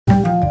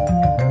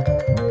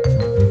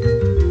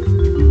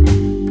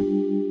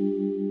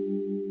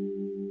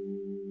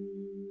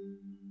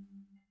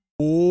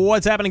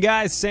What's happening,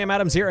 guys? Sam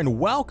Adams here, and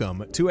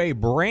welcome to a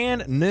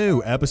brand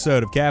new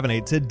episode of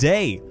Caffeinate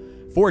today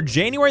for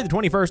January the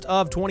 21st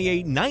of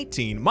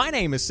 2019. My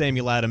name is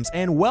Samuel Adams,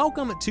 and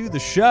welcome to the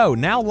show,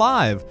 now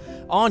live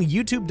on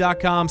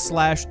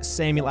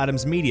youtube.com/Samuel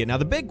Adams Media. Now,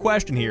 the big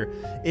question here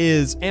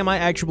is, am I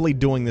actually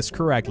doing this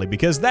correctly?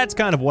 Because that's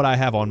kind of what I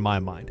have on my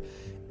mind.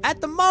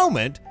 At the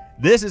moment,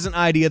 this is an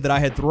idea that I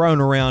had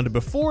thrown around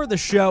before the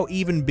show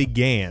even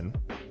began.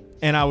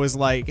 And I was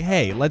like,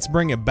 hey, let's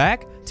bring it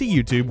back to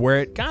YouTube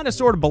where it kind of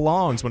sort of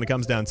belongs when it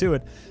comes down to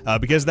it,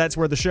 because that's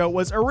where the show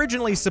was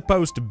originally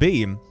supposed to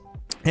be.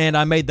 And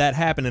I made that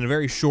happen in a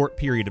very short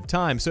period of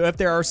time. So if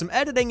there are some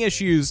editing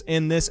issues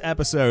in this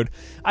episode,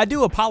 I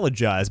do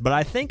apologize, but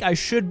I think I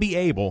should be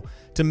able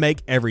to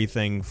make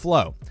everything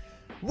flow.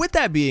 With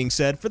that being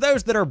said, for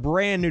those that are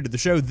brand new to the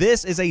show,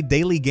 this is a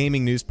daily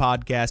gaming news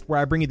podcast where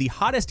I bring you the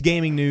hottest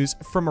gaming news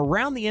from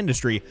around the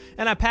industry,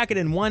 and I pack it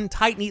in one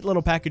tight, neat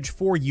little package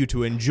for you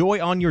to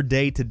enjoy on your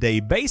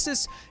day-to-day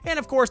basis. And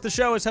of course, the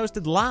show is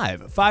hosted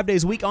live 5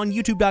 days a week on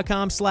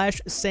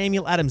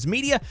youtube.com/Samuel Adams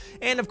Media.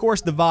 And of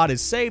course, the VOD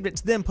is saved. It's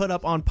then put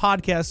up on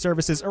podcast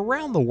services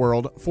around the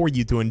world for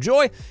you to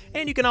enjoy.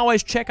 And you can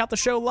always check out the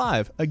show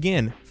live,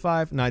 again,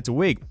 5 nights a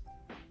week.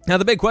 Now,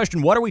 the big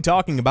question, what are we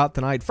talking about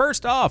tonight?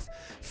 First off,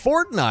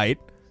 Fortnite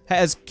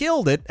has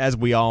killed it, as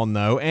we all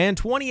know, and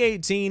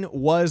 2018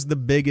 was the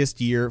biggest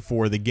year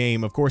for the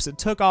game. Of course, it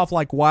took off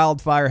like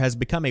wildfire, has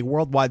become a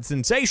worldwide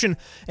sensation,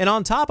 and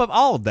on top of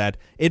all of that,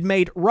 it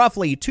made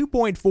roughly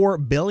 $2.4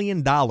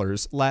 billion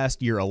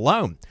last year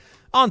alone.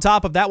 On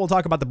top of that, we'll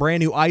talk about the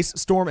brand new Ice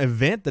Storm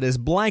event that is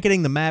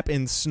blanketing the map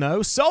in snow.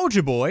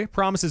 Soulja Boy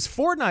promises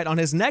Fortnite on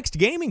his next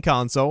gaming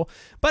console,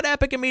 but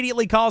Epic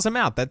immediately calls him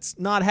out. That's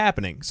not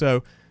happening,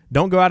 so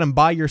don't go out and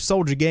buy your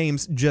Soulja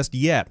games just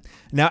yet.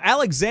 Now,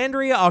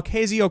 Alexandria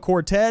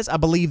Ocasio-Cortez, I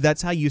believe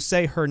that's how you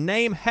say her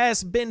name,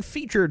 has been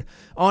featured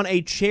on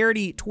a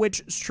charity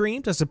Twitch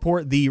stream to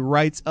support the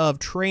rights of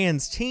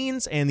trans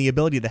teens and the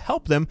ability to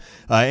help them.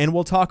 And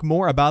we'll talk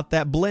more about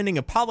that blending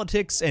of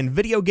politics and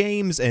video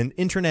games and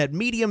internet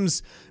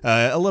mediums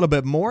a little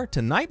bit more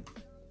tonight.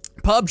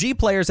 PUBG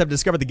players have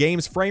discovered the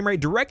game's frame rate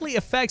directly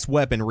affects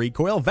weapon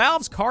recoil.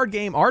 Valve's card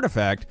game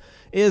Artifact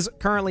is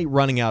currently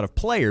running out of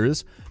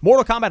players.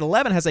 Mortal Kombat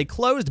 11 has a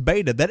closed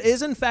beta that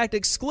is in fact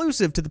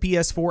exclusive to the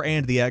PS4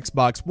 and the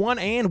Xbox One,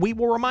 and we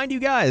will remind you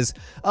guys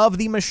of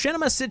the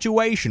machinima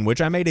situation, which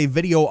I made a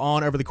video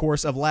on over the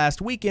course of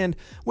last weekend,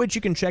 which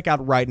you can check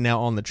out right now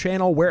on the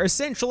channel, where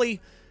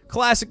essentially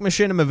classic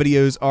machinima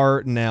videos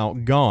are now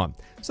gone.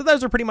 So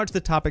those are pretty much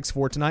the topics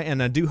for tonight,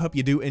 and I do hope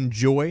you do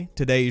enjoy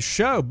today's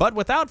show. But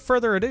without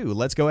further ado,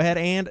 let's go ahead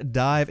and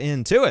dive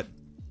into it.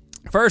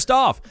 First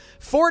off,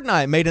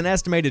 Fortnite made an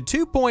estimated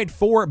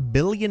 $2.4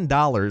 billion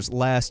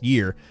last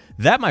year.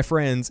 That, my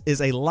friends,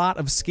 is a lot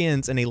of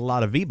skins and a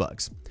lot of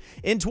V-Bucks.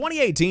 In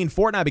 2018,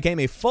 Fortnite became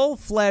a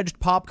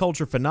full-fledged pop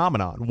culture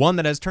phenomenon, one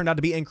that has turned out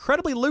to be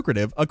incredibly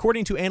lucrative,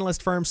 according to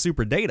analyst firm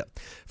SuperData.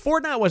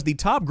 Fortnite was the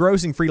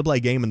top-grossing free-to-play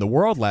game in the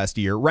world last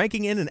year,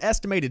 ranking in an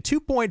estimated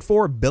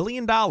 $2.4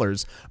 billion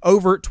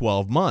over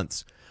 12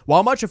 months.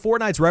 While much of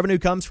Fortnite's revenue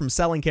comes from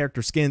selling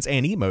character skins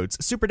and emotes,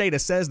 SuperData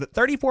says that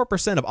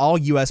 34% of all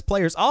US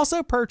players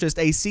also purchased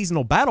a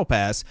seasonal battle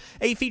pass,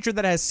 a feature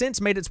that has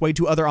since made its way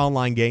to other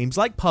online games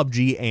like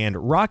PUBG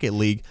and Rocket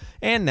League,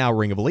 and now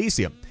Ring of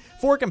Elysium.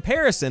 For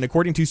comparison,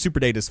 according to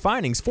SuperData's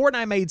findings,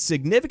 Fortnite made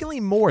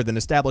significantly more than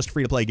established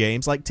free-to-play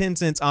games like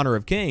Tencent's Honor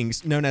of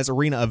Kings, known as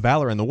Arena of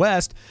Valor in the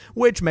West,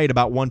 which made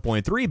about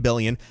 $1.3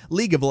 billion,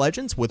 League of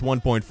Legends with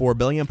 $1.4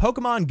 billion,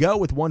 Pokemon Go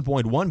with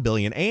 $1.1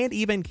 billion, and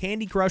even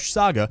Candy Crush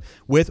Saga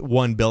with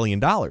 $1 billion.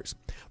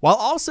 While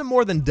also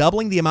more than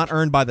doubling the amount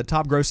earned by the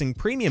top-grossing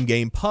premium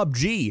game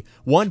PUBG,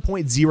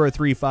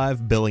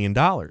 $1.035 billion.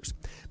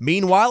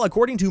 Meanwhile,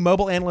 according to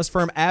mobile analyst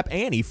firm App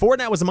Annie,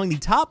 Fortnite was among the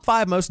top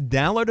 5 most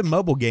downloaded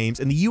mobile games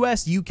in the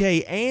US,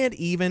 UK, and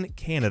even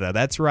Canada.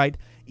 That's right,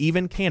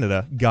 even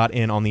Canada got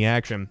in on the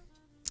action.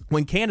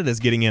 When Canada's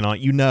getting in on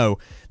it, you know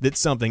that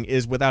something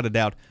is without a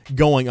doubt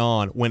going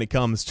on when it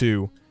comes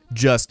to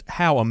just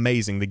how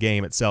amazing the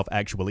game itself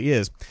actually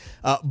is.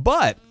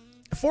 But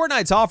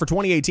Fortnite's haul for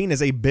 2018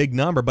 is a big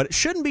number, but it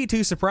shouldn't be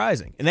too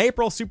surprising. In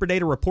April,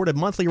 SuperData reported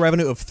monthly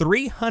revenue of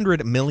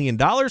 $300 million,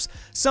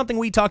 something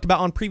we talked about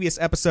on previous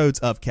episodes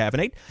of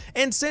Caffeinate,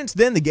 and since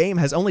then the game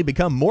has only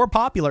become more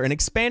popular and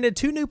expanded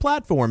to new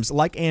platforms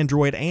like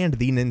Android and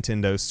the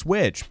Nintendo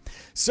Switch.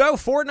 So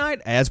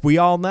Fortnite, as we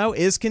all know,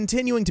 is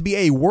continuing to be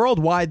a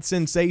worldwide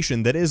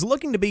sensation that is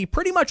looking to be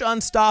pretty much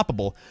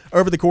unstoppable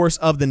over the course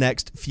of the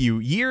next few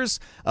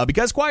years,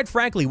 because quite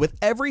frankly, with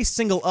every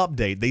single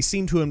update, they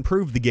seem to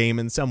improve the game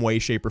in some way,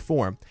 shape, or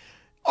form.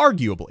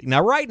 Arguably.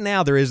 Now, right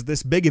now, there is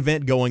this big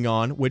event going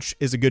on, which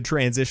is a good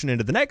transition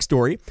into the next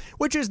story,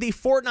 which is the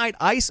Fortnite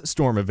Ice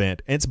Storm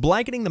event. It's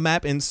blanketing the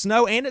map in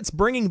snow, and it's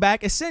bringing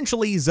back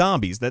essentially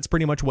zombies. That's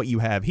pretty much what you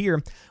have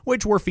here,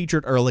 which were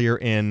featured earlier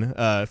in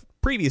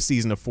previous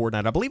season of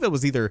Fortnite. I believe it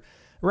was either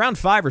around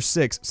 5 or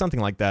 6, something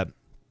like that.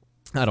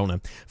 I don't know.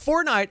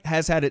 Fortnite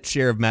has had its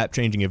share of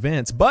map-changing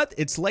events, but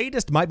its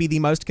latest might be the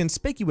most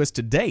conspicuous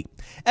to date.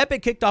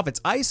 Epic kicked off its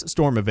Ice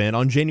Storm event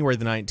on January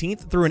the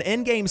 19th through an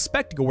in-game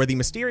spectacle where the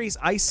mysterious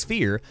Ice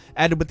Sphere,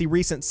 added with the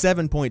recent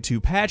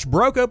 7.2 patch,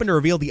 broke open to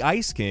reveal the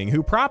Ice King,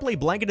 who promptly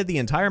blanketed the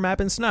entire map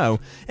in snow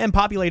and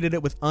populated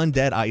it with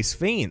undead ice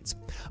fiends.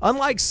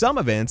 Unlike some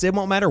events, it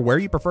won't matter where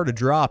you prefer to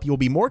drop, you'll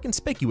be more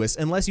conspicuous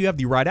unless you have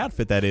the right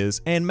outfit, that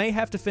is, and may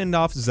have to fend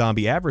off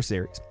zombie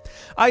adversaries.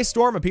 Ice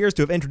Storm appears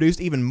to have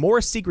introduced even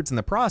more secrets in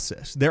the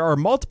process. There are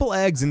multiple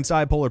eggs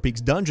inside Polar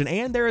Peak's dungeon,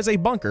 and there is a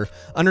bunker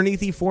underneath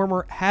the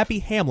former Happy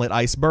Hamlet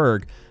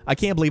iceberg. I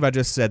can't believe I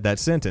just said that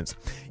sentence.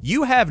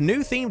 You have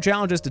new theme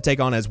challenges to take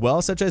on as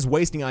well, such as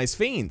wasting ice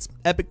fiends.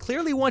 Epic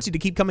clearly wants you to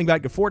keep coming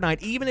back to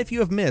Fortnite even if you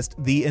have missed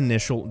the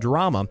initial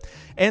drama.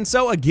 And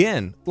so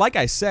again, like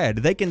I said,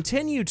 they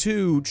continue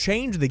to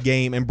change the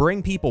game and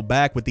bring people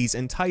back with these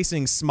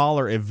enticing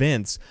smaller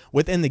events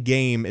within the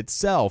game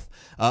itself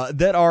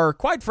that are,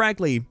 quite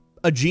frankly,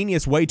 a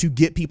genius way to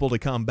get people to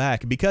come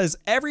back, because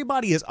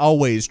everybody is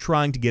always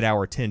trying to get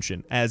our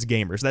attention as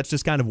gamers. That's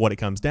just kind of what it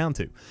comes down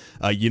to.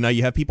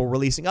 You have people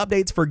releasing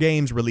updates for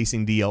games,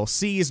 releasing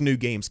DLCs, new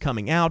games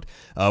coming out.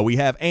 We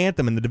have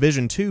Anthem and The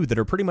Division 2 that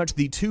are pretty much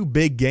the two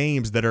big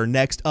games that are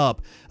next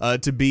up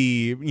to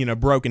be,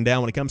 broken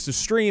down when it comes to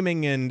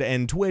streaming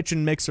and Twitch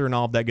and Mixer and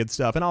all of that good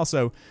stuff, and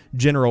also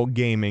general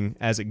gaming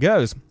as it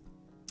goes.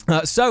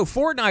 So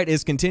Fortnite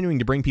is continuing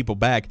to bring people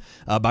back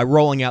by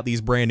rolling out these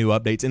brand new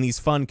updates and these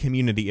fun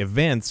community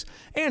events,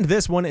 and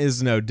this one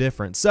is no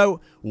different. So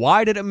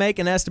why did it make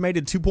an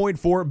estimated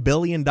 $2.4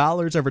 billion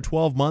over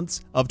 12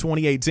 months of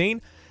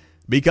 2018?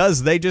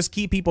 Because they just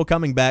keep people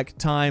coming back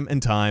time and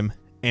time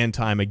and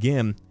time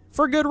again.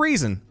 For good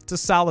reason. It's a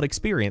solid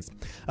experience.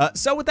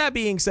 So with that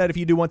being said, if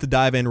you do want to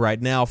dive in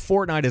right now,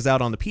 Fortnite is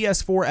out on the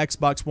PS4,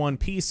 Xbox One,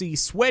 PC,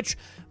 Switch,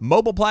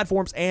 mobile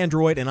platforms,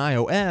 Android, and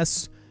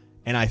iOS.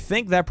 And I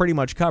think that pretty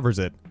much covers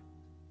it.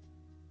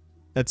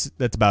 That's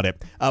about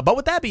it. But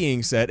with that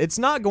being said, it's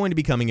not going to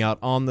be coming out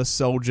on the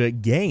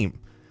Soulja game,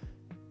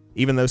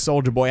 even though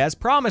Soulja Boy has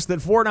promised that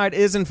Fortnite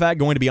is in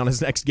fact going to be on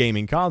his next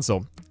gaming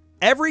console.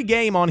 Every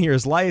game on here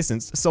is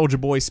licensed.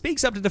 Soulja Boy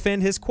speaks up to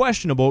defend his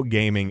questionable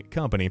gaming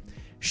company.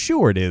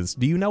 Sure it is.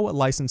 Do you know what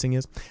licensing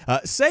is?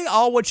 Say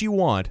all what you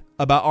want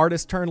about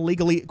artist turned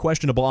legally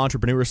questionable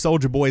entrepreneur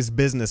Soulja Boy's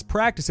business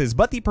practices,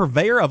 but the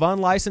purveyor of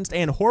unlicensed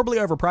and horribly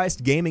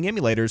overpriced gaming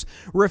emulators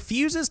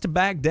refuses to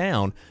back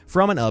down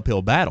from an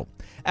uphill battle.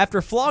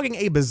 After flogging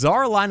a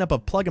bizarre lineup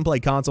of plug-and-play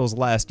consoles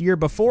last year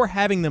before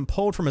having them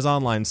pulled from his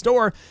online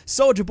store,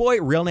 Soulja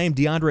Boy, real name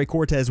DeAndre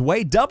Cortez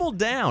Way, doubled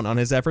down on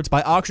his efforts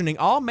by auctioning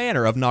all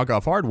manner of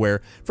knockoff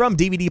hardware, from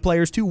DVD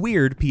players to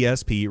weird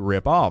PSP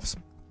rip-offs.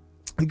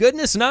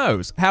 Goodness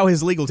knows how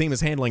his legal team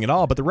is handling it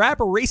all, but the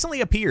rapper recently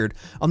appeared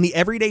on the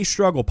Everyday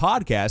Struggle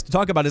podcast to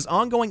talk about his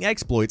ongoing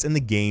exploits in the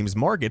games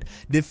market,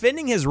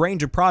 defending his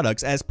range of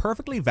products as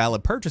perfectly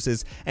valid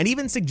purchases, and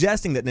even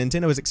suggesting that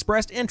Nintendo has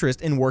expressed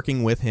interest in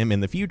working with him in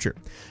the future.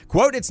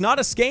 Quote, "It's not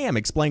a scam,"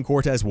 explained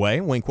Cortez Way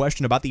when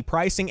questioned about the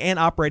pricing and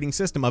operating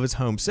system of his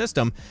home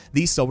system,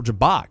 the Soulja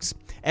Box.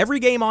 Every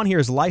game on here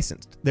is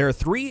licensed. There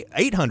are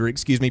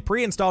 800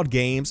 pre-installed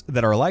games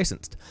that are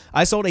licensed.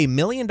 I sold $1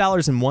 million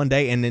in one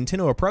day, and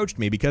Nintendo approached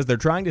me because they're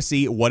trying to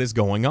see what is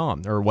going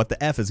on, or what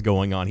the F is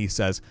going on, he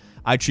says.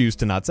 I choose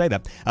to not say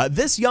that.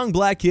 This young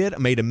black kid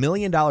made $1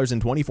 million in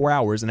 24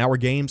 hours, and our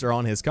games are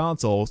on his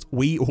consoles.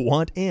 We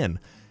want in.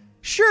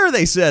 Sure,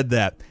 they said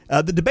that.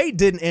 The debate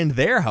didn't end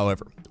there,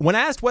 however. When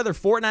asked whether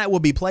Fortnite will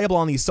be playable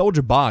on the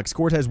Soulja Box,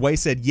 Cortez Way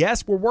said,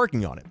 "Yes, we're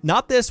working on it.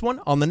 Not this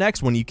one, on the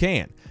next one you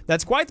can."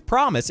 That's quite the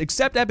promise,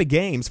 except Epic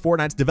Games,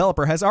 Fortnite's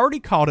developer, has already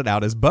called it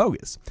out as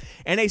bogus.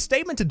 In a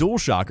statement to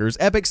DualShockers,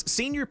 Epic's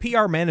senior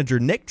PR manager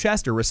Nick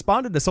Chester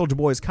responded to Soulja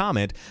Boy's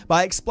comment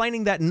by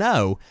explaining that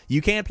no,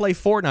 you can't play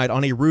Fortnite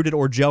on a rooted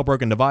or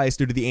jailbroken device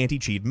due to the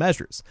anti-cheat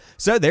measures.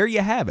 So there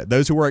you have it.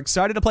 Those who are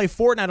excited to play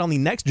Fortnite on the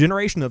next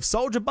generation of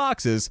Soulja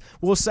Boxes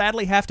will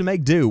sadly have to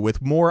make do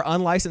with more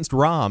unlicensed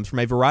ROMs from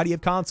a variety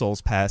of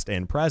consoles, past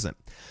and present.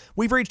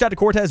 We've reached out to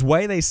Cortez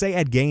Way, they say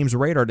at Games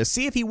Radar, to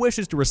see if he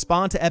wishes to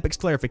respond to Epic's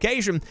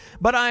clarification,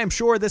 but I am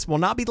sure this will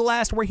not be the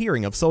last we're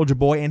hearing of Soulja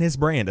Boy and his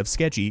brand of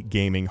sketchy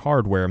gaming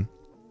hardware.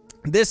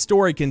 This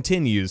story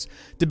continues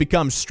to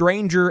become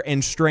stranger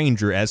and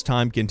stranger as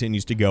time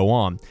continues to go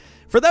on.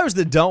 For those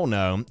that don't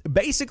know,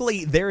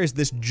 basically there is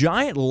this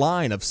giant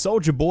line of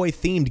Soulja Boy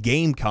themed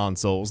game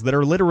consoles that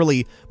are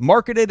literally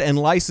marketed and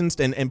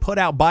licensed and put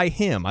out by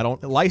him.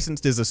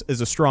 Licensed is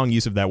a strong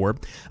use of that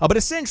word, but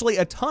essentially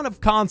a ton of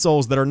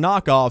consoles that are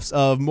knockoffs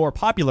of more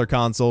popular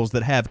consoles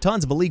that have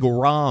tons of illegal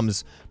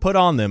ROMs put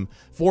on them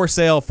for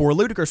sale for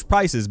ludicrous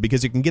prices,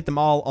 because you can get them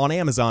all on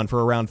Amazon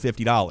for around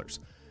 $50.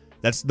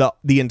 That's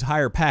the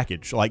entire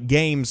package, like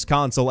games,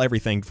 console,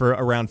 everything, for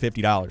around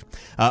 $50.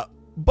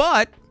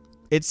 But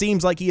it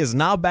seems like he is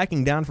now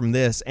backing down from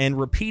this and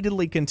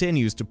repeatedly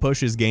continues to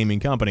push his gaming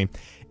company.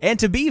 And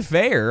to be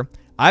fair,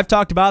 I've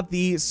talked about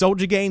the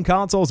Soulja game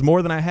consoles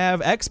more than I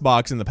have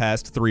Xbox in the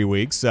past 3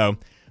 weeks, so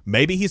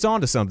maybe he's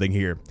onto something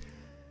here.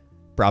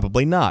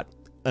 Probably not.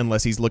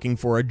 unless he's looking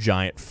for a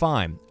giant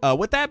fine.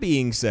 With that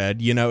being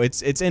said, you know,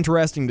 it's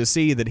interesting to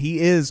see that he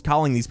is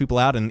calling these people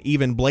out and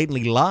even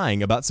blatantly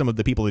lying about some of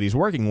the people that he's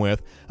working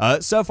with,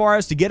 so far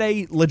as to get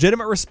a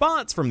legitimate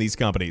response from these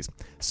companies.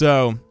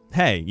 So,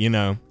 hey, you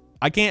know,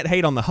 I can't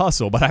hate on the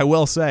hustle, but I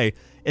will say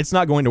it's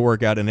not going to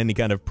work out in any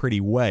kind of pretty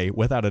way,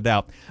 without a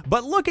doubt.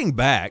 But looking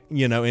back,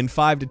 you know, in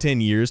 5 to 10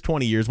 years,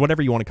 20 years,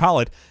 whatever you want to call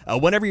it,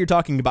 whenever you're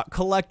talking about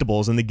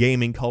collectibles in the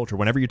gaming culture,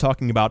 whenever you're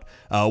talking about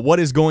what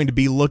is going to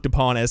be looked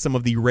upon as some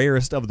of the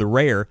rarest of the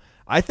rare,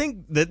 I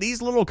think that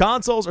these little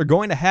consoles are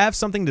going to have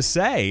something to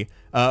say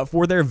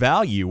for their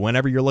value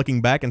whenever you're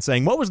looking back and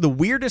saying, what was the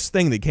weirdest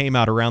thing that came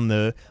out around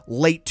the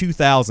late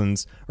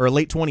 2000s or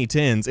late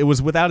 2010s? It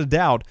was without a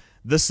doubt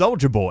the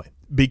Soulja Boy,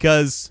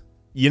 because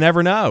you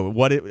never know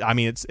what it, I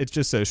mean, it's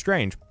just so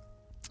strange.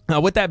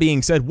 With that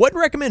being said, wouldn't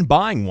recommend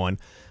buying one,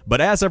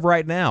 but as of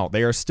right now,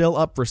 they are still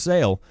up for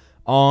sale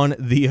on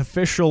the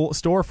official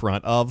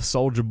storefront of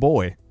Soulja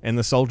Boy and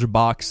the Soulja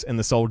Box and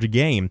the Soulja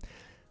Game,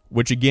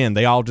 which again,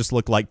 they all just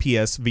look like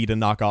PS Vita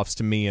knockoffs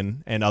to me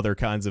and other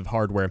kinds of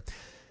hardware.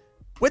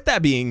 With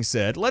that being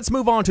said, let's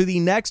move on to the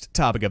next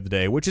topic of the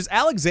day, which is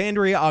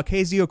Alexandria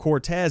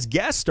Ocasio-Cortez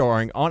guest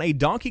starring on a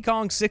Donkey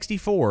Kong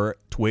 64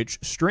 Twitch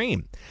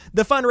stream.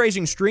 The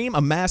fundraising stream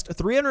amassed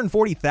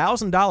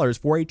 $340,000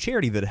 for a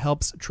charity that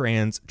helps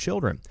trans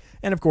children.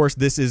 And of course,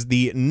 this is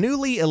the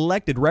newly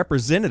elected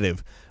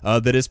representative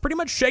that is pretty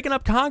much shaking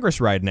up Congress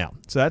right now.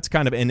 So that's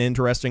kind of an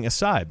interesting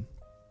aside.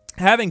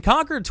 Having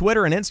conquered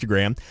Twitter and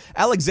Instagram,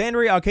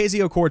 Alexandria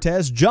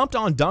Ocasio-Cortez jumped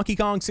on Donkey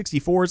Kong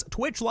 64's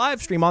Twitch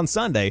livestream on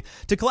Sunday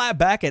to clap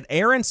back at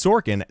Aaron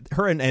Sorkin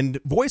and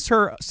voice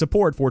her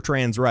support for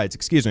trans rights.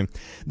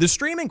 The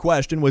stream in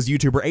question was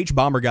YouTuber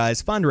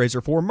HBomberguy's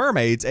fundraiser for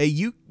Mermaids,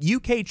 a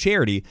UK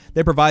charity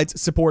that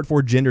provides support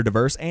for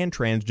gender-diverse and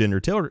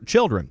transgender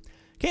children.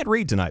 Can't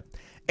read tonight.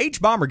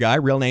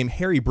 HBomberguy, real name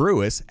Harry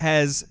Brewis,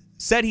 has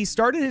said he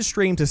started his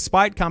stream to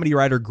spite comedy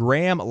writer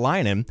Graham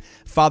Linehan,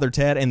 Father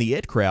Ted, and the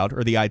IT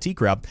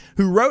crowd,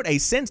 who wrote a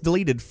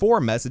since-deleted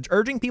forum message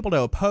urging people to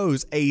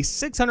oppose a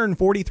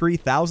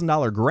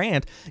 $643,000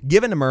 grant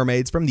given to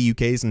mermaids from the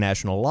UK's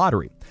National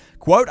Lottery.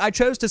 Quote, I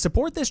chose to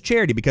support this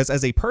charity because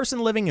as a person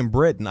living in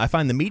Britain, I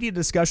find the media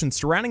discussion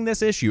surrounding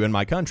this issue in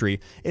my country,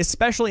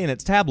 especially in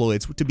its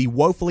tabloids, to be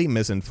woefully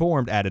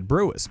misinformed, added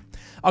Brewis.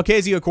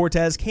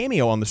 Ocasio-Cortez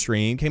cameo on the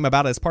stream came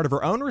about as part of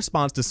her own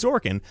response to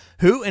Sorkin,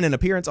 who, in an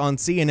appearance on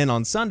CNN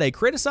on Sunday,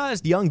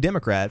 criticized young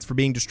Democrats for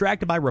being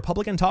distracted by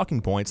Republican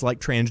talking points like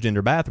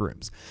transgender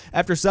bathrooms.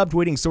 After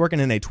subtweeting Sorkin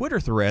in a Twitter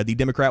thread, the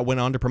Democrat went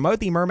on to promote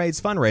the Mermaids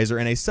fundraiser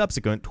in a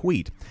subsequent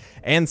tweet.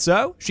 And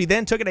so, she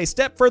then took it a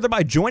step further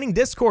by joining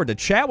Discord to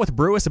chat with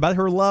Brewis about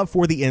her love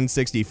for the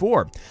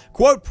N64.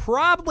 Quote,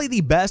 probably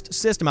the best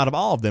system out of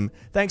all of them,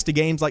 thanks to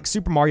games like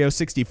Super Mario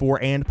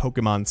 64 and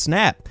Pokemon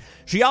Snap.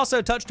 She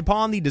also touched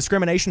upon the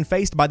discrimination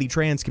faced by the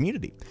trans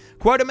community.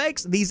 Quote, it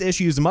makes these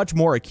issues much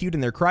more acute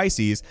in their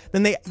crises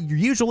than they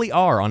usually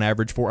are on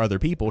average for other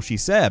people, she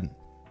said.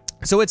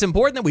 So it's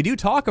important that we do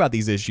talk about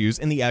these issues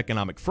in the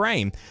economic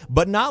frame,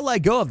 but not let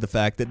go of the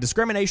fact that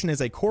discrimination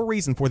is a core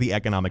reason for the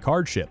economic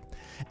hardship.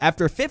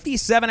 After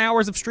 57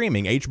 hours of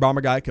streaming,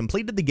 HBomberguy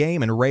completed the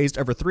game and raised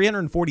over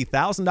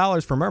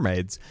 $340,000 for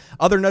Mermaids.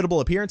 Other notable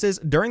appearances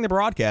during the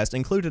broadcast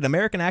included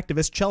American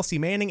activist Chelsea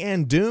Manning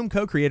and Doom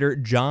co-creator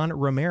John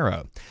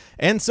Romero.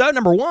 And so,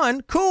 number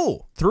one,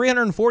 cool.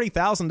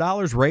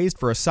 $340,000 raised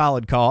for a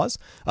solid cause,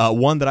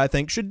 one that I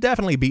think should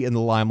definitely be in the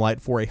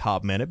limelight for a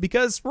hot minute,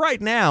 because right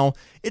now,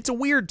 it's a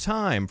weird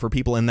time for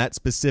people in that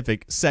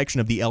specific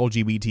section of the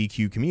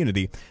LGBTQ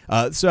community.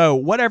 So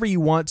whatever you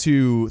want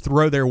to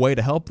throw their way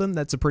to help them,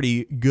 that's a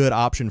pretty good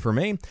option for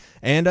me.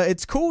 And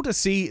it's cool to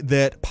see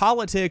that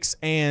politics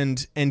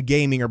and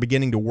gaming are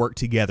beginning to work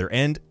together.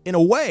 And in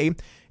a way,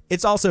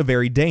 it's also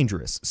very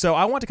dangerous. So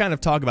I want to kind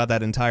of talk about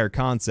that entire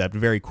concept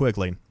very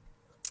quickly.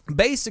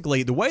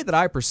 Basically, the way that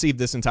I perceive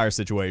this entire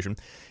situation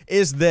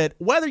is that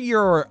whether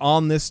you're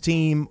on this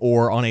team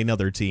or on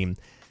another team,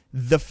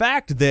 the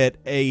fact that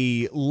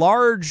a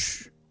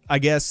large, I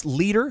guess,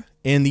 leader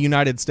in the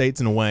United States,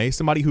 in a way,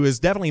 somebody who is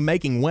definitely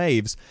making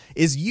waves,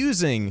 is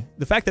using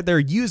the fact that they're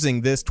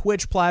using this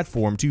Twitch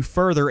platform to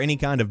further any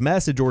kind of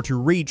message or to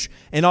reach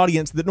an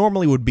audience that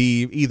normally would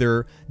be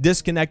either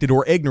disconnected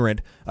or ignorant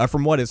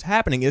from what is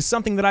happening is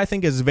something that I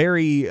think is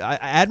very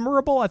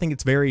admirable. I think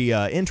it's very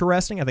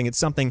interesting. I think it's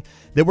something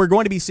that we're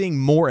going to be seeing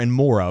more and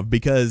more of,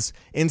 because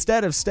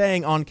instead of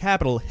staying on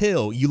Capitol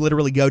Hill, you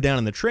literally go down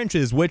in the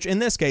trenches, which in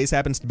this case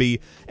happens to be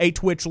a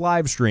Twitch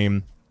live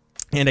stream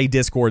and a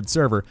Discord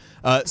server.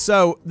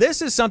 So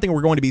this is something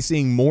we're going to be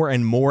seeing more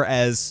and more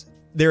as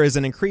there is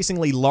an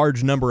increasingly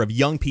large number of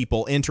young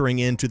people entering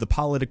into the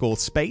political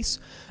space.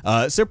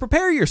 So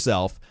prepare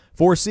yourself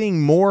for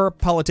seeing more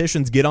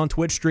politicians get on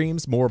Twitch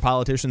streams, more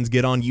politicians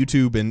get on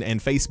YouTube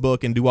and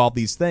Facebook and do all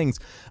these things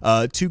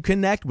to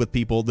connect with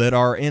people that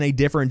are in a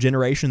different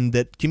generation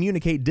that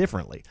communicate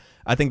differently.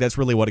 I think that's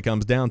really what it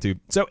comes down to.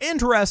 So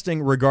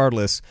interesting,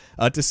 regardless,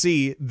 to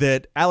see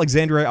that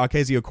Alexandria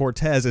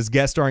Ocasio-Cortez is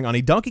guest starring on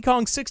a Donkey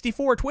Kong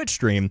 64 Twitch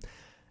stream.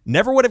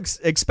 Never would have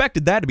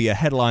expected that to be a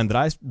headline that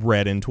I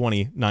read in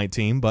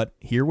 2019, but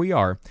here we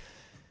are.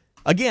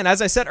 Again,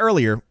 as I said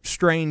earlier,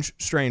 strange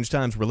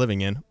times we're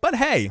living in. But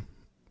hey,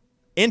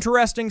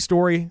 interesting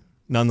story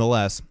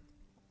nonetheless.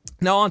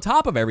 Now, on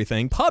top of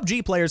everything,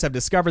 PUBG players have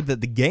discovered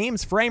that the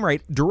game's frame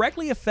rate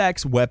directly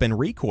affects weapon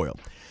recoil.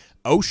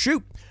 Oh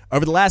shoot!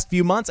 Over the last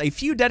few months, a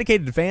few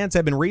dedicated fans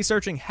have been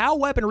researching how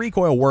weapon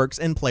recoil works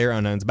in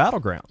PlayerUnknown's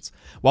Battlegrounds.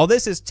 While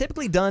this is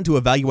typically done to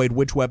evaluate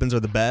which weapons are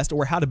the best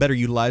or how to better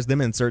utilize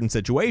them in certain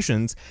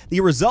situations,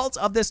 the results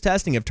of this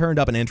testing have turned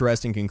up an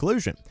interesting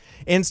conclusion.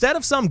 Instead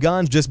of some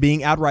guns just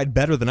being outright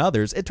better than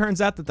others, it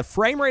turns out that the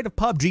frame rate of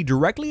PUBG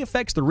directly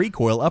affects the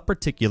recoil of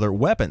particular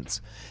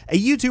weapons. A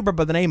YouTuber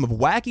by the name of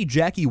Wacky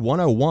Jackie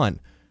 101,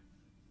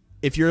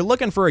 if you're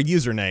looking for a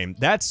username,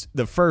 that's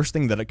the first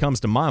thing that comes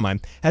to my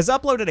mind, has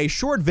uploaded a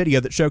short video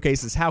that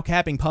showcases how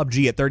capping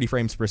PUBG at 30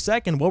 frames per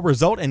second will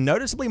result in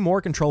noticeably more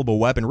controllable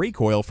weapon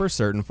recoil for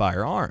certain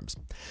firearms.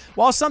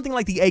 While something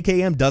like the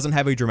AKM doesn't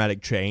have a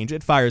dramatic change,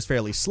 it fires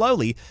fairly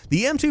slowly,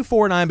 the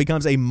M249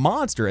 becomes a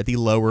monster at the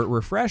lower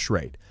refresh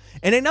rate.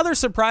 In another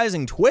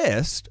surprising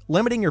twist,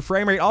 limiting your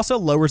frame rate also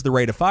lowers the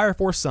rate of fire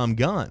for some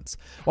guns.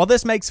 While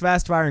this makes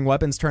fast-firing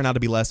weapons turn out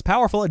to be less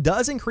powerful, it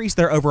does increase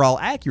their overall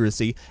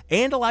accuracy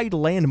and allow you to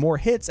land more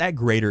hits at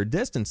greater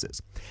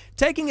distances.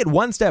 Taking it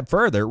one step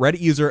further, Reddit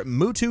user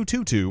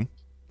Mutu22,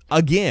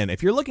 again,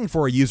 if you're looking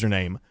for a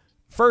username,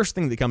 first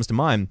thing that comes to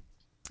mind,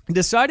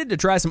 decided to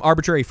try some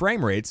arbitrary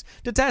frame rates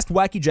to test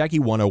Wacky Jackie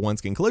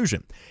 101's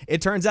conclusion.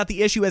 It turns out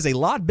the issue is a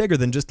lot bigger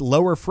than just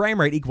lower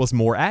frame rate equals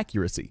more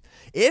accuracy.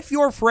 If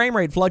your frame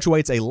rate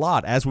fluctuates a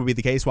lot, as would be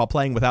the case while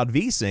playing without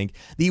VSync,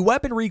 the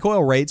weapon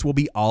recoil rates will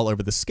be all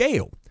over the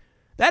scale.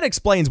 That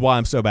explains why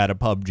I'm so bad at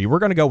PUBG. We're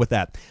going to go with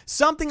that.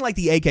 Something like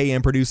the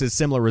AKM produces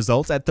similar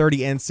results at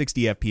 30 and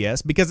 60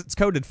 FPS because its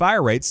coded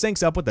fire rate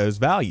syncs up with those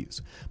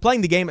values. Playing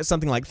the game at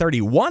something like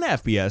 31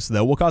 FPS,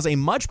 though, will cause a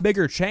much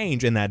bigger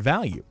change in that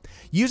value.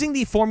 Using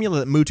the formula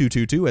that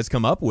Mutu22 has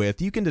come up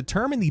with, you can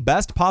determine the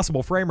best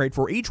possible frame rate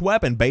for each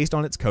weapon based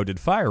on its coded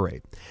fire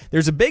rate.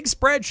 There's a big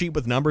spreadsheet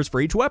with numbers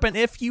for each weapon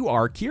if you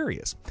are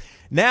curious.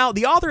 Now,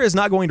 the author is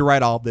not going to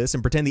write all of this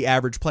and pretend the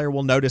average player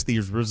will notice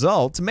these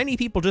results. Many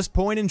people just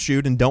point and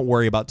shoot and don't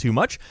worry about too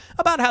much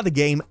about how the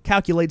game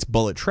calculates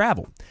bullet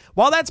travel.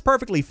 While that's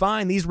perfectly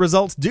fine, these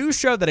results do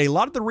show that a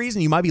lot of the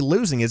reason you might be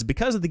losing is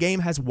because the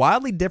game has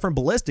wildly different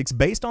ballistics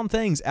based on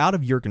things out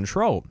of your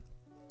control.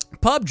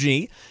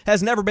 PUBG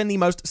has never been the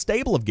most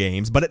stable of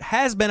games, but it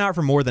has been out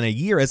for more than a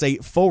year as a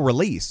full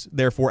release,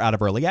 therefore out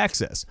of early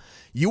access.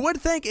 You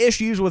would think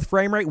issues with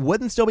frame rate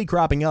wouldn't still be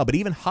cropping up, but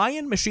even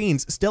high-end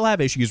machines still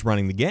have issues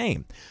running the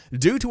game.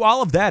 Due to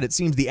all of that, it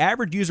seems the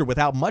average user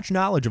without much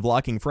knowledge of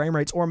locking frame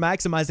rates or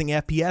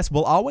maximizing FPS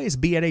will always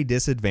be at a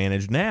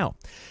disadvantage now.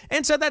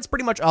 And so that's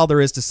pretty much all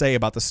there is to say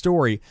about the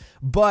story,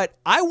 but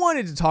I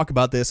wanted to talk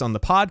about this on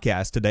the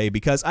podcast today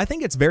because I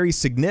think it's very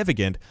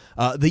significant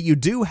that you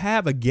do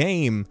have a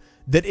game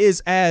that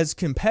is as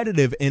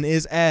competitive and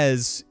is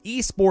as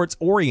esports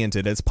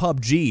oriented as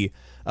PUBG,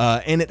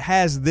 and it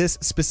has this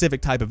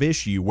specific type of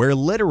issue where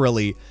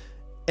literally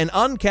an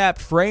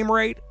uncapped frame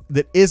rate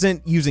that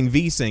isn't using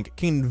VSync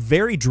can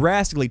very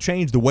drastically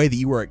change the way that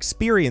you are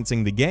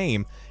experiencing the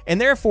game,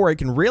 and therefore it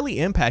can really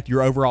impact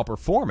your overall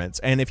performance.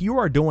 And if you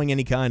are doing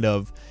any kind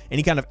of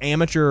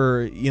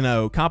amateur,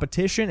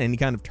 competition, any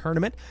kind of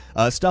tournament,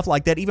 stuff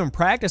like that, even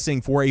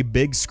practicing for a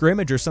big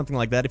scrimmage or something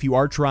like that, if you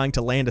are trying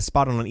to land a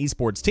spot on an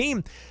esports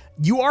team,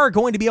 you are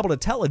going to be able to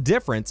tell a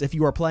difference if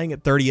you are playing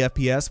at 30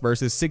 FPS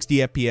versus 60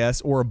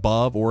 FPS or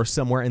above or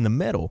somewhere in the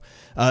middle.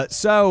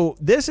 So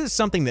this is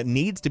something that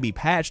needs to be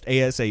patched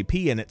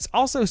ASAP, and it's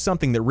also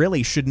something that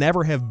really should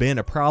never have been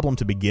a problem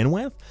to begin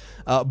with.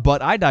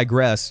 But I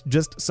digress,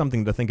 just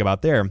something to think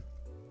about there.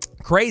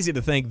 Crazy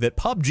to think that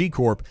PUBG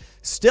Corp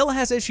still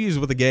has issues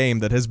with a game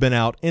that has been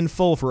out in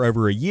full for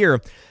over a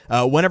year,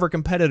 whenever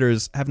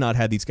competitors have not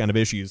had these kind of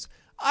issues.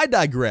 I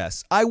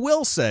digress. I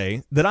will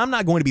say that I'm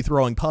not going to be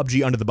throwing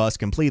PUBG under the bus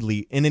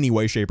completely in any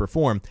way, shape, or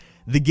form.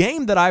 The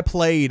game that I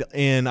played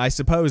in, I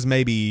suppose,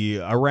 maybe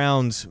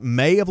around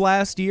May of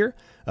last year,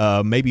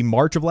 maybe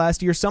March of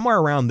last year, somewhere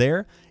around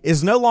there,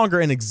 is no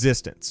longer in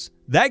existence.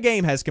 That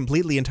game has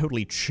completely and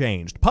totally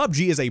changed.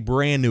 PUBG is a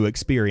brand new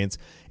experience.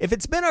 If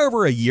it's been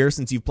over a year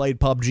since you've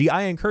played PUBG,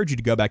 I encourage you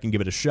to go back and give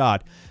it a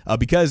shot,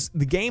 because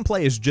the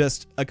gameplay is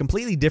just a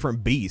completely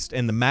different beast,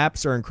 and the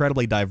maps are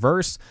incredibly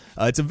diverse.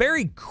 It's a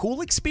very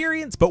cool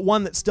experience, but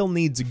one that still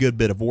needs a good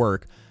bit of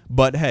work.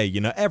 But hey,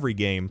 every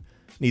game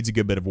needs a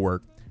good bit of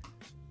work,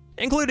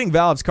 including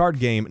Valve's card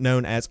game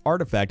known as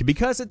Artifact,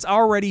 because it's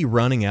already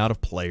running out of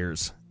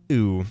players.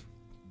 Ooh.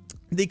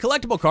 The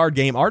collectible card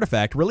game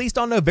Artifact released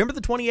on November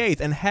the 28th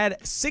and had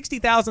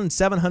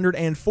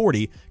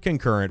 60,740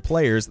 concurrent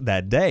players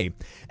that day.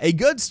 A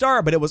good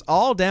start, but it was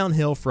all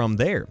downhill from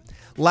there.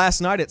 Last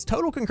night, its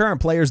total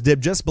concurrent players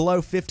dipped just below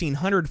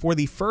 1,500 for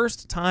the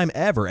first time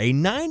ever, a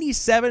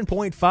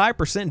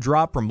 97.5%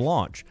 drop from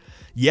launch.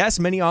 Yes,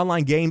 many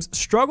online games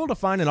struggle to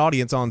find an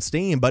audience on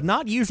Steam, but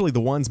not usually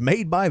the ones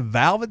made by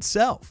Valve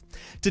itself.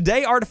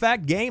 Today,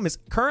 Artifact game is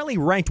currently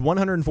ranked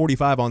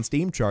 145 on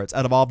Steam charts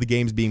out of all the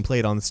games being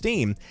played on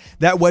Steam.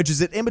 That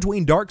wedges it in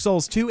between Dark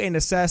Souls 2 and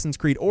Assassin's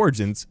Creed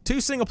Origins, two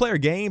single-player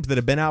games that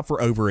have been out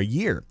for over a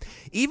year.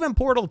 Even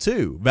Portal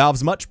 2,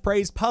 Valve's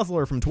much-praised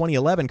puzzler from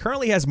 2011,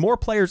 currently has more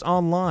players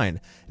online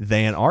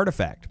than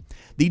Artifact.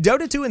 The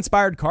Dota 2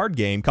 inspired card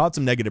game caught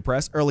some negative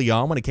press early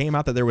on when it came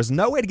out that there was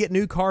no way to get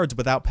new cards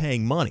without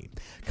paying money.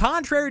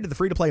 Contrary to the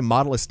free-to-play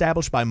model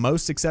established by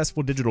most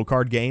successful digital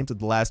card games of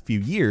the last few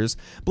years,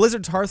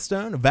 Blizzard's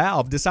Hearthstone,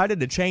 Valve decided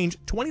to charge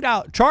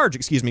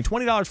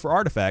 $20 for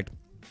Artifact,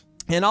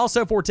 and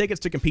also for tickets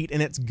to compete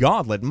in its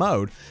Gauntlet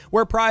mode,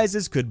 where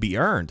prizes could be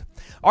earned.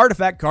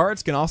 Artifact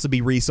cards can also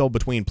be resold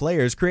between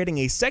players, creating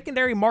a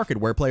secondary market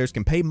where players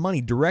can pay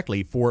money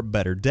directly for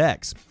better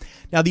decks.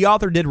 Now, the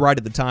author did write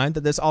at the time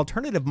that this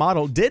alternative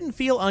model didn't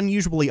feel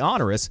unusually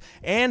onerous,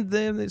 and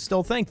they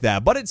still think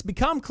that, but it's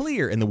become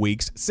clear in the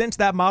weeks since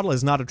that model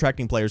is not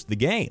attracting players to the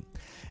game.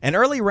 An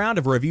early round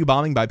of review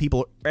bombing by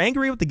people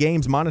angry with the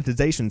game's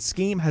monetization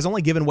scheme has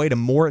only given way to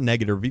more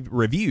negative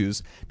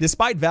reviews,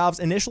 despite Valve's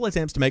initial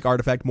attempts to make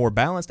Artifact more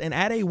balanced and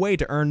add a way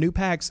to earn new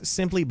packs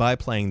simply by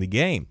playing the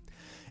game.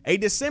 A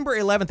December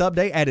 11th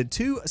update added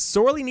two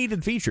sorely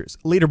needed features,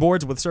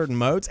 leaderboards with certain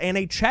modes, and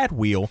a chat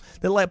wheel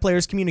that let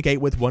players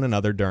communicate with one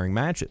another during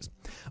matches.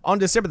 On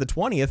December the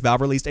 20th, Valve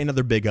released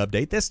another big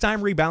update, this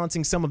time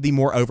rebalancing some of the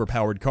more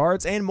overpowered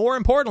cards, and more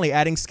importantly,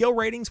 adding skill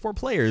ratings for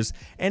players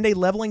and a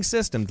leveling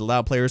system to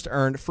allow players to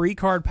earn free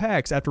card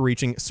packs after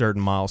reaching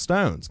certain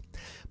milestones.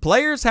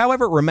 Players,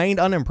 however, remained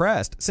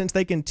unimpressed since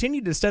they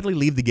continued to steadily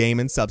leave the game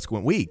in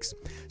subsequent weeks.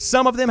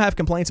 Some of them have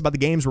complaints about the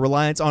game's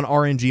reliance on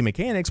RNG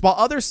mechanics, while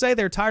others say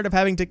they're tired of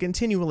having to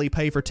continually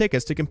pay for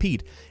tickets to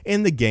compete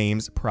in the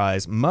game's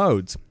prize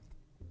modes.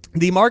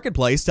 The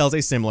marketplace tells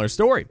a similar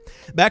story.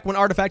 Back when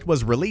Artifact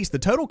was released, the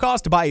total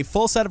cost to buy a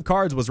full set of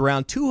cards was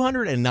around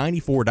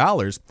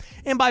 $294,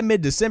 and by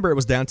mid-December it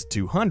was down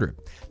to $200.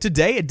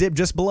 Today it dipped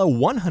just below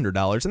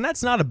 $100, and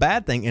that's not a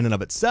bad thing in and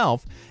of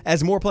itself.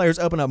 As more players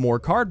open up more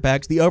card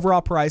packs, the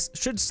overall price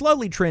should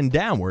slowly trend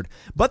downward,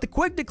 but the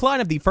quick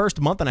decline of the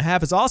first month and a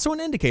half is also an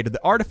indicator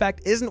that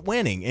Artifact isn't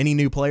winning any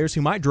new players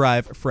who might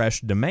drive fresh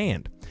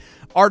demand.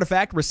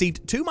 Artifact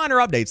received two minor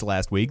updates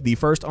last week, the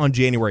first on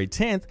January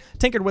 10th,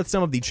 tinkered with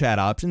some of the chat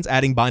options,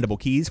 adding bindable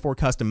keys for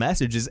custom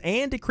messages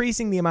and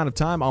decreasing the amount of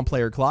time on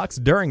player clocks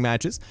during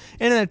matches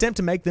in an attempt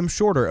to make them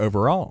shorter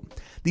overall.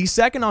 The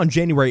second on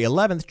January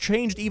 11th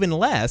changed even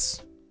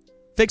less,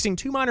 fixing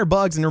two minor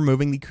bugs and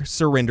removing the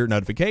surrender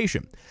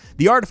notification.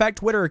 The Artifact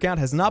Twitter account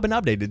has not been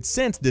updated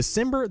since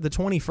December the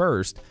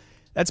 21st.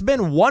 That's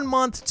been 1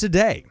 month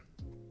today.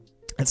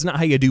 That's not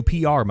how you do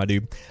PR, my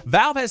dude.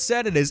 Valve has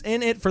said it is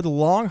in it for the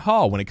long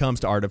haul when it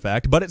comes to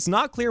Artifact, but it's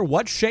not clear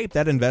what shape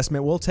that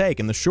investment will take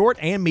in the short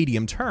and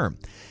medium term.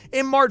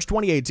 In March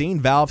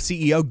 2018, Valve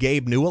CEO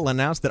Gabe Newell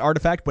announced that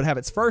Artifact would have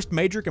its first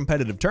major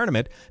competitive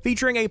tournament,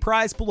 featuring a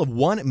prize pool of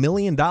 $1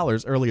 million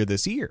earlier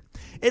this year.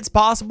 It's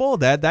possible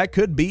that that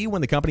could be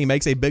when the company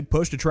makes a big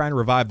push to try and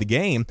revive the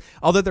game,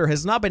 although there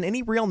has not been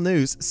any real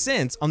news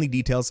since on the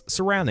details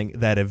surrounding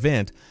that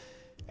event.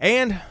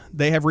 And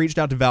they have reached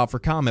out to Valve for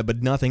comment,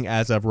 but nothing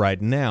as of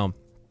right now.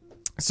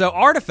 So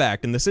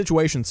Artifact and the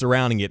situation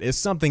surrounding it is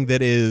something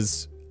that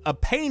is a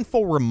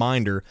painful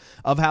reminder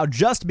of how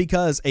just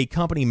because a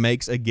company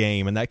makes a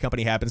game and that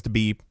company happens to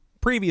be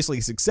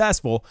previously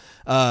successful,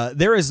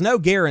 there is no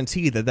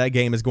guarantee that that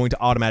game is going to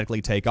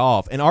automatically take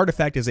off, and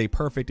Artifact is a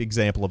perfect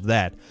example of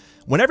that.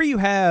 Whenever you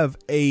have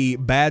a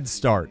bad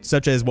start,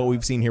 such as what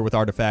we've seen here with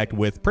Artifact,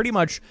 with pretty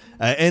much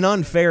an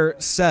unfair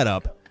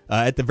setup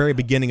at the very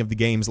beginning of the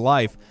game's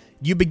life,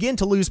 you begin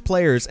to lose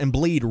players and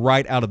bleed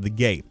right out of the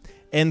gate.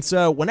 And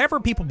so whenever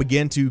people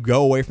begin to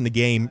go away from the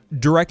game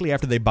directly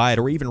after they buy it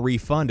or even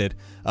refund it,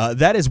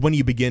 that is when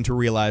you begin to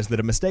realize that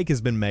a mistake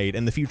has been made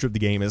and the future of the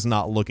game is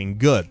not looking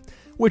good,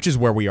 which is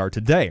where we are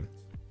today.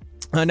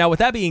 Now, with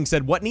that being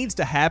said, what needs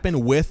to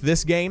happen with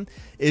this game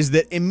is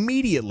that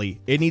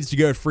immediately it needs to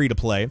go free to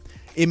play.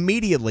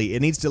 Immediately,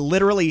 it needs to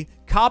literally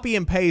copy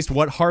and paste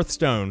what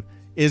Hearthstone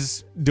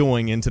is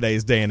doing in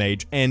today's day and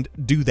age and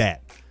do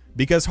that.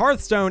 Because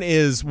Hearthstone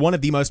is one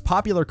of the most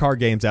popular card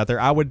games out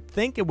there. I would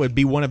think it would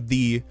be one of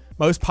the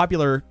most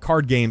popular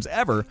card games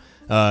ever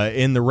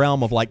in the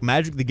realm of like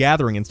Magic the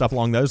Gathering and stuff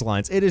along those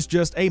lines. It is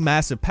just a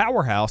massive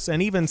powerhouse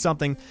and even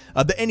something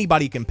that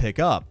anybody can pick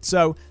up.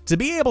 So to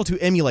be able to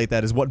emulate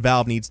that is what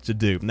Valve needs to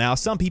do. Now,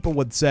 some people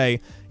would say,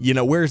 you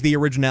know, where's the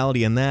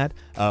originality in that?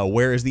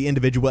 Where is the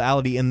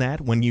individuality in that?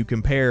 When you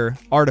compare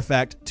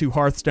Artifact to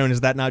Hearthstone,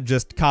 is that not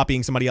just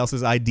copying somebody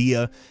else's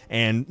idea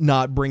and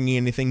not bringing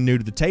anything new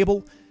to the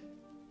table?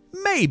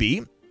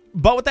 Maybe.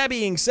 But with that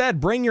being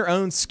said, bring your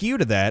own skew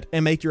to that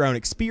and make your own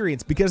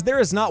experience, because there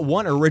is not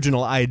one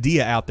original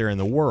idea out there in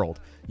the world.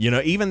 You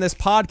know, even this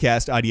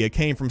podcast idea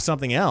came from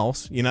something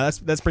else. You know,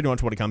 that's pretty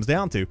much what it comes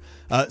down to.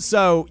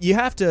 So you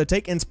have to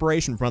take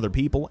inspiration from other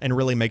people and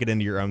really make it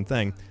into your own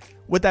thing.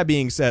 With that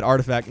being said,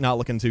 Artifact not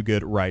looking too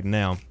good right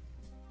now.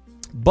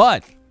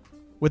 But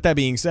with that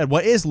being said,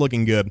 what is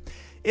looking good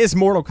is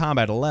Mortal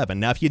Kombat 11.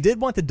 Now, if you did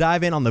want to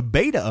dive in on the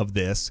beta of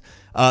this,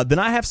 then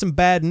I have some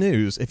bad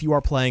news if you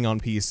are playing on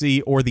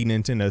PC or the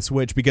Nintendo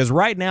Switch, because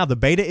right now the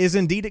beta is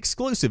indeed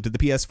exclusive to the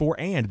PS4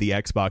 and the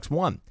Xbox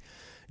One.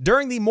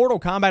 During the Mortal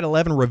Kombat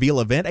 11 reveal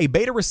event, a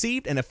beta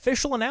received an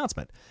official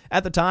announcement.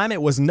 At the time,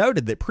 it was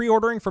noted that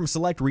pre-ordering from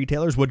select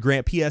retailers would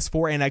grant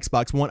PS4 and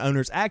Xbox One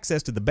owners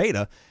access to the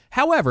beta.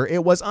 However,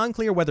 it was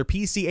unclear whether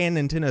PC and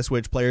Nintendo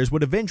Switch players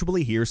would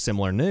eventually hear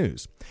similar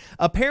news.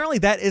 Apparently,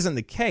 that isn't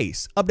the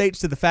case. Updates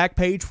to the fact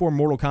page for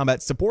Mortal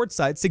Kombat support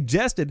site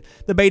suggested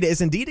the beta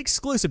is indeed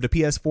exclusive to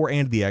PS4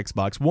 and the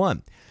Xbox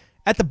One.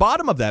 At the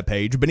bottom of that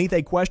page, beneath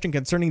a question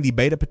concerning the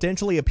beta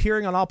potentially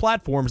appearing on all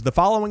platforms, the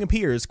following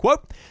appears,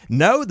 quote,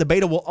 "No, the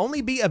beta will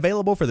only be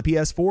available for the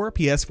PS4,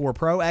 PS4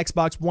 Pro,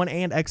 Xbox One,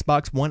 and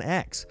Xbox One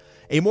X."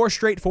 A more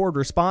straightforward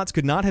response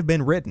could not have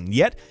been written,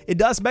 yet it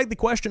does beg the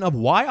question of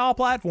why all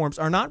platforms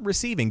are not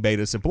receiving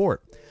beta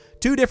support.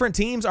 Two different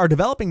teams are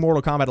developing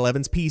Mortal Kombat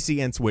 11's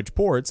PC and Switch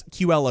ports,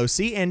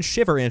 QLOC and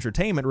Shiver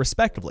Entertainment,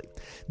 respectively.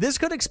 This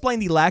could explain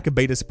the lack of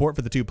beta support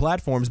for the two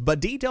platforms, but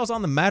details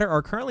on the matter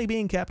are currently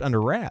being kept under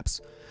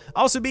wraps.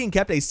 Also being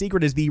kept a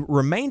secret is the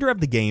remainder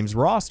of the game's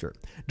roster.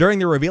 During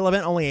the reveal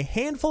event, only a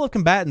handful of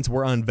combatants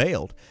were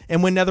unveiled,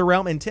 and when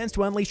NetherRealm intends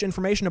to unleash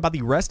information about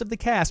the rest of the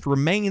cast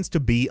remains to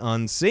be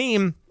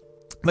unseen.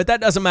 But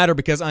that doesn't matter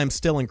because I'm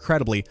still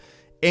incredibly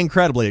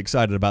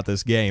excited about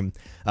this game.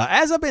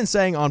 As I've been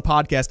saying on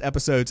podcast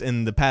episodes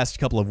in the past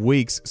couple of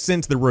weeks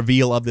since the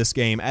reveal of this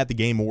game at the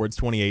Game Awards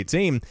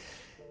 2018,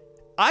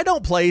 I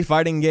don't play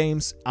fighting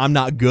games. I'm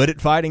not good at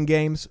fighting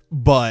games,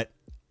 but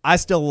I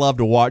still love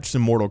to watch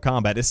some Mortal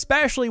Kombat,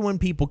 especially when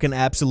people can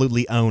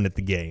absolutely own at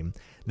the game.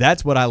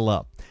 That's what I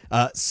love.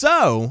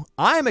 So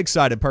I'm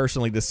excited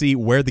personally to see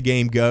where the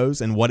game goes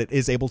and what it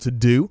is able to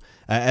do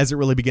as it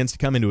really begins to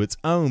come into its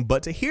own.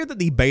 But to hear that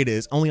the beta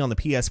is only on the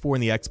PS4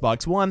 and the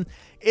Xbox One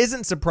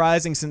isn't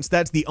surprising, since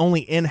that's the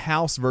only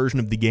in-house version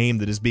of the game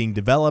that is being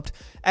developed.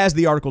 As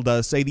the article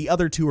does say, the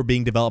other two are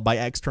being developed by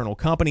external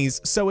companies,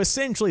 so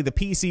essentially the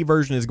PC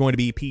version is going to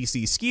be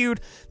PC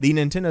skewed, the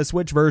Nintendo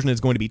Switch version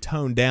is going to be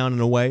toned down in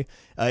a way,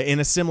 in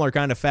a similar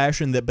kind of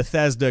fashion that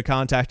Bethesda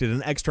contacted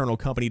an external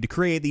company to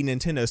create the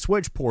Nintendo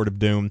Switch port of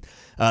Doom.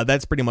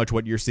 That's pretty much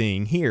what you're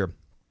seeing here.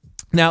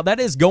 Now, that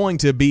is going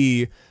to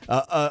be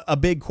a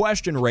big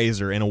question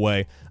raiser in a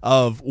way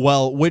of,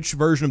 well, which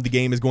version of the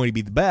game is going to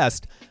be the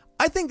best?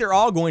 I think they're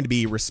all going to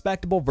be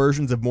respectable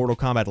versions of Mortal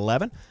Kombat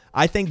 11.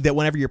 I think that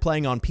whenever you're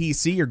playing on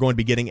PC, you're going to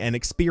be getting an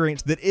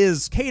experience that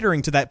is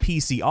catering to that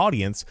PC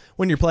audience.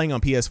 When you're playing on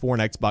PS4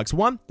 and Xbox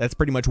One, that's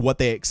pretty much what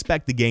they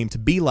expect the game to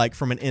be like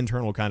from an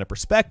internal kind of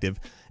perspective.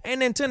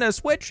 And Nintendo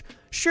Switch,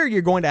 sure,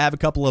 you're going to have a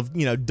couple of,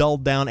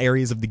 dulled down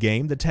areas of the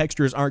game. The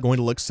textures aren't going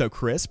to look so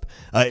crisp.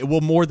 It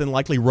will more than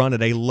likely run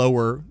at a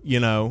lower,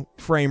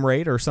 frame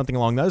rate or something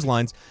along those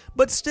lines.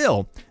 But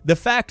still, the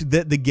fact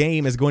that the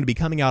game is going to be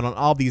coming out on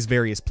all these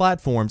various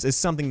platforms is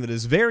something that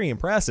is very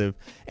impressive,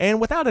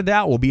 and without a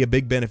doubt will be a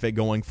big benefit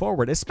going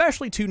forward,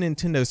 especially to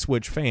Nintendo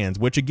Switch fans,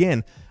 which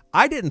again,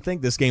 I didn't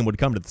think this game would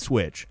come to the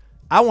Switch.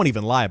 I won't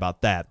even lie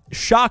about that.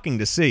 Shocking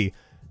to see.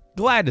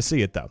 Glad to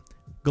see it, though.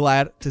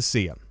 Glad to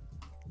see it.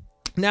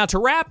 Now, to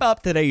wrap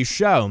up today's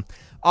show,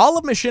 all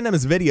of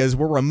Machinima's videos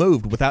were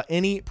removed without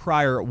any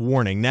prior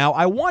warning. Now,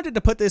 I wanted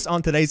to put this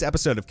on today's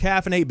episode of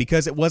Caffeinate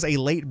because it was a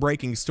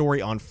late-breaking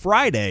story on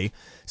Friday,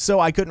 so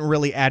I couldn't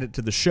really add it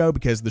to the show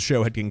because the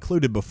show had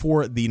concluded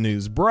before the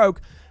news broke,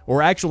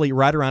 or actually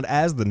right around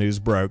as the news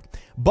broke.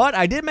 But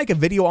I did make a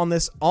video on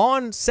this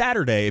on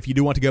Saturday. If you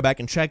do want to go back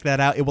and check that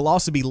out, it will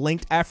also be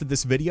linked after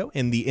this video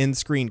in the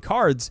in-screen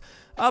cards.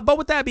 But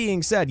with that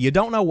being said, you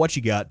don't know what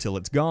you got till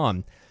it's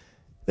gone.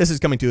 This is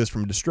coming to us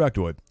from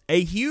Destructoid.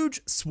 A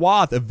huge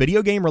swath of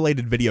video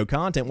game-related video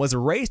content was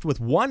erased with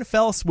one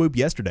fell swoop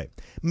yesterday.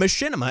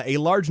 Machinima, a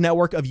large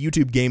network of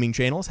YouTube gaming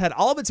channels, had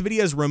all of its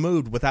videos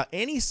removed without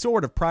any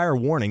sort of prior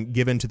warning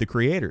given to the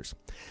creators.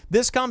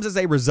 This comes as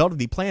a result of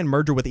the planned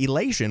merger with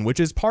Elation, which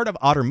is part of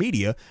Otter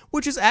Media,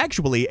 which is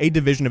actually a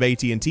division of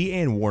AT&T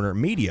and Warner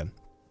Media.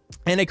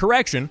 And a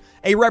correction,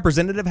 a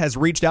representative has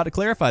reached out to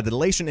clarify that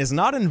Elation is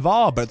not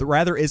involved, but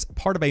rather is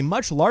part of a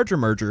much larger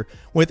merger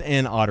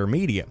within Otter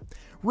Media.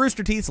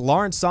 Rooster Teeth's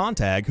Lawrence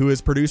Sontag, who is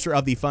producer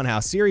of the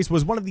Funhouse series,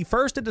 was one of the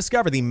first to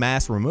discover the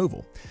mass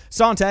removal.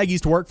 Sontag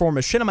used to work for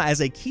Machinima as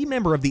a key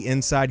member of the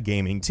Inside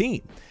Gaming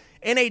team.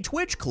 In a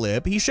Twitch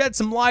clip, he shed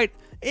some light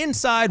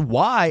inside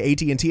why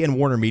AT&T and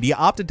Warner Media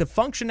opted to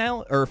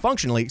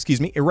functionally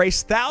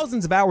erase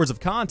thousands of hours of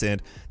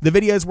content. The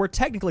videos were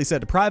technically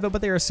set to private,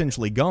 but they are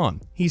essentially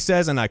gone. He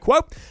says, and I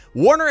quote,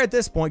 "Warner at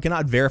this point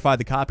cannot verify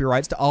the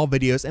copyrights to all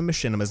videos in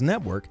Machinima's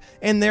network,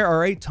 and there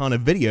are a ton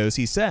of videos,"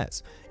 he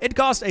says. "It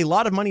cost a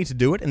lot of money to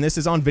do it, and this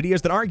is on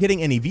videos that aren't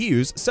getting any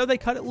views, so they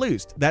cut it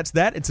loose. That's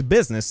that, it's a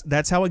business,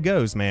 that's how it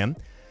goes, man."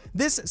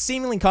 This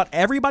seemingly caught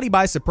everybody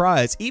by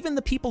surprise, even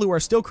the people who are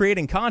still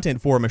creating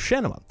content for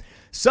Machinima.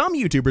 Some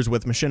YouTubers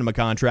with Machinima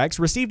contracts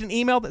received an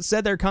email that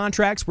said their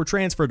contracts were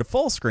transferred to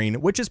Fullscreen,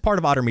 which is part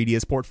of Otter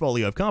Media's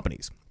portfolio of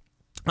companies.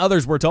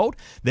 Others were told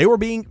they were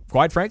being,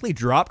 quite frankly,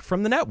 dropped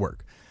from the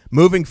network.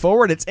 Moving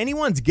forward, it's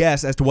anyone's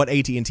guess as to what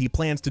AT&T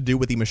plans to do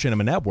with the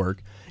Machinima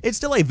network. It's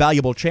still a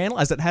valuable channel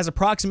as it has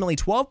approximately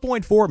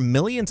 12.4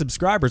 million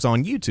subscribers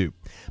on YouTube.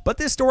 But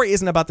this story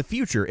isn't about the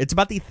future, it's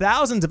about the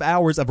thousands of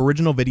hours of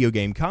original video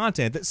game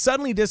content that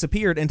suddenly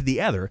disappeared into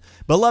the ether.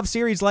 Beloved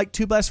series like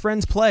Two Best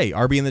Friends Play,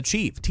 Arby and the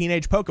Chief,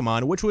 Teenage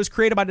Pokemon, which was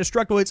created by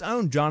Destructoid's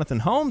own Jonathan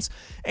Holmes,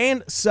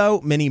 and so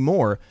many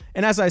more.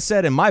 And as I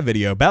said in my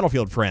video,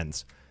 Battlefield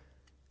Friends,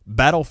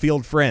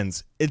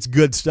 it's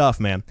good stuff,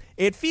 man.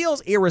 It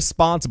feels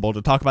irresponsible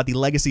to talk about the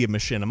legacy of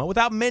Machinima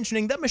without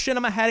mentioning that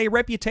Machinima had a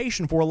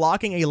reputation for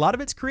locking a lot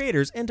of its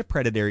creators into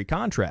predatory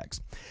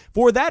contracts.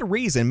 For that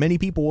reason, many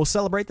people will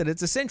celebrate that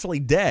it's essentially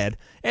dead,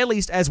 at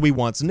least as we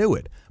once knew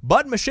it.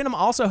 But Machinima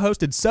also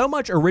hosted so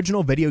much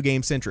original video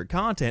game-centric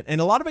content,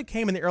 and a lot of it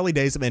came in the early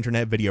days of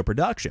internet video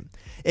production.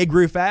 It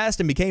grew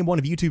fast and became one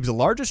of YouTube's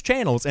largest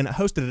channels, and it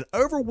hosted an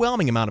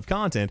overwhelming amount of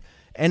content,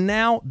 and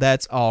now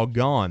that's all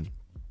gone.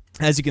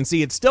 As you can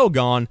see, it's still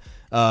gone,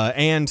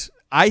 and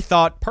I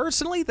thought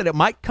personally that it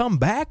might come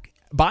back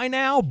by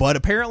now, but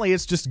apparently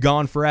it's just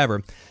gone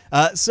forever.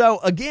 So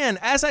again,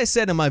 as I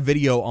said in my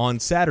video on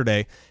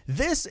Saturday,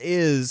 this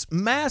is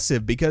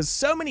massive because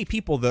so many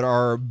people that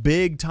are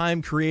big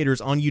time creators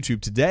on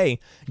YouTube today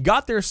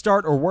got their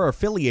start or were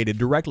affiliated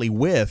directly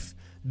with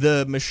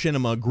the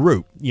Machinima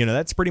group. You know,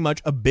 that's pretty much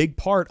a big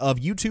part of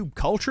YouTube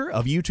culture,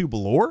 of YouTube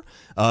lore,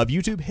 of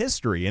YouTube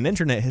history, and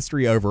internet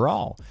history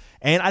overall.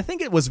 And I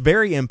think it was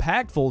very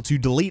impactful to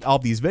delete all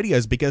these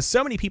videos because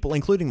so many people,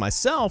 including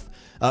myself,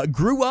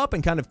 grew up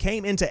and kind of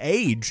came into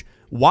age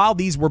while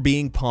these were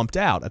being pumped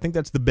out. I think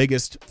that's the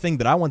biggest thing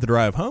that I want to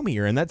drive home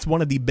here, and that's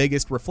one of the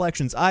biggest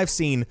reflections I've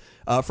seen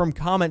from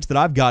comments that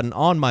I've gotten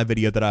on my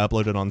video that I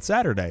uploaded on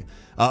Saturday.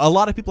 A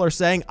lot of people are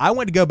saying, I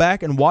went to go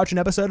back and watch an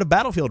episode of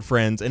Battlefield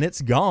Friends, and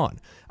it's gone.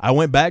 I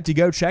went back to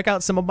go check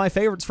out some of my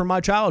favorites from my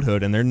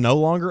childhood, and they're no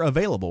longer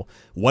available.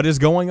 What is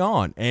going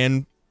on?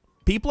 And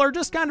people are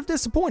just kind of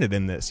disappointed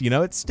in this. You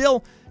know, it's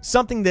still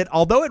something that,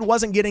 although it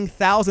wasn't getting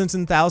thousands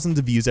and thousands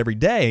of views every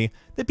day,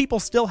 that people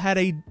still had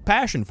a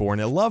passion for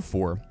and a love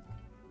for.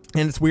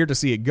 And it's weird to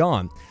see it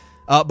gone.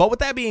 But with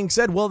that being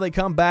said, will they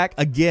come back?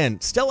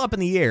 Again, still up in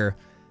the air.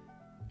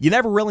 You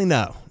never really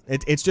know.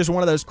 It's just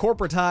one of those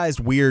corporatized,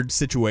 weird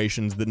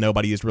situations that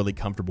nobody is really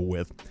comfortable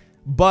with.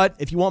 But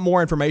if you want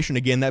more information,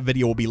 again, that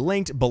video will be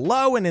linked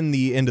below and in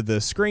the end of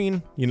the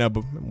screen, you know,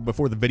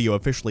 before the video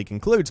officially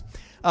concludes.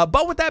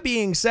 But with that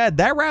being said,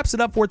 that wraps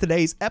it up for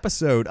today's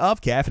episode of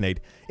Caffeinate.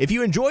 If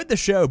you enjoyed the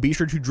show, be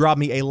sure to drop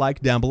me a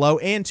like down below.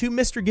 And to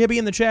Mr. Gibby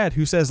in the chat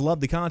who says, love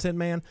the content,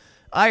 man,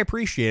 I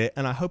appreciate it,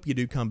 and I hope you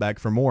do come back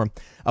for more.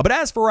 But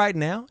as for right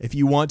now, if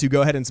you want to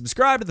go ahead and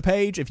subscribe to the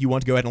page, if you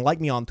want to go ahead and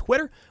like me on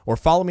Twitter, or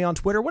follow me on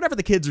Twitter, whatever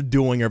the kids are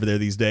doing over there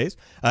these days,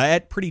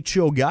 at Pretty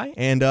Chill Guy.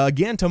 And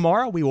again,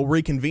 tomorrow we will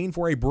reconvene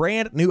for a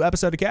brand new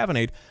episode of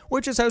Caffeinate,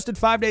 which is hosted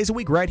 5 days a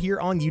week right here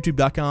on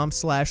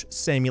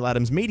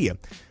youtube.com/SamuelAdamsMedia.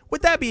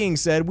 With that being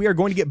said, we are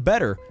going to get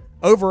better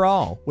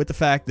overall with the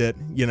fact that,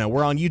 you know,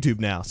 we're on YouTube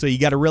now. So you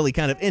got to really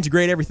kind of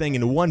integrate everything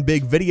into one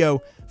big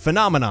video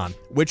phenomenon,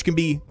 which can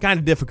be kind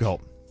of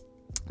difficult,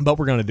 but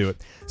we're going to do it.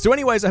 So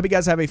anyways, I hope you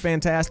guys have a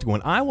fantastic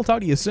one. I will talk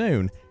to you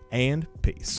soon, and peace.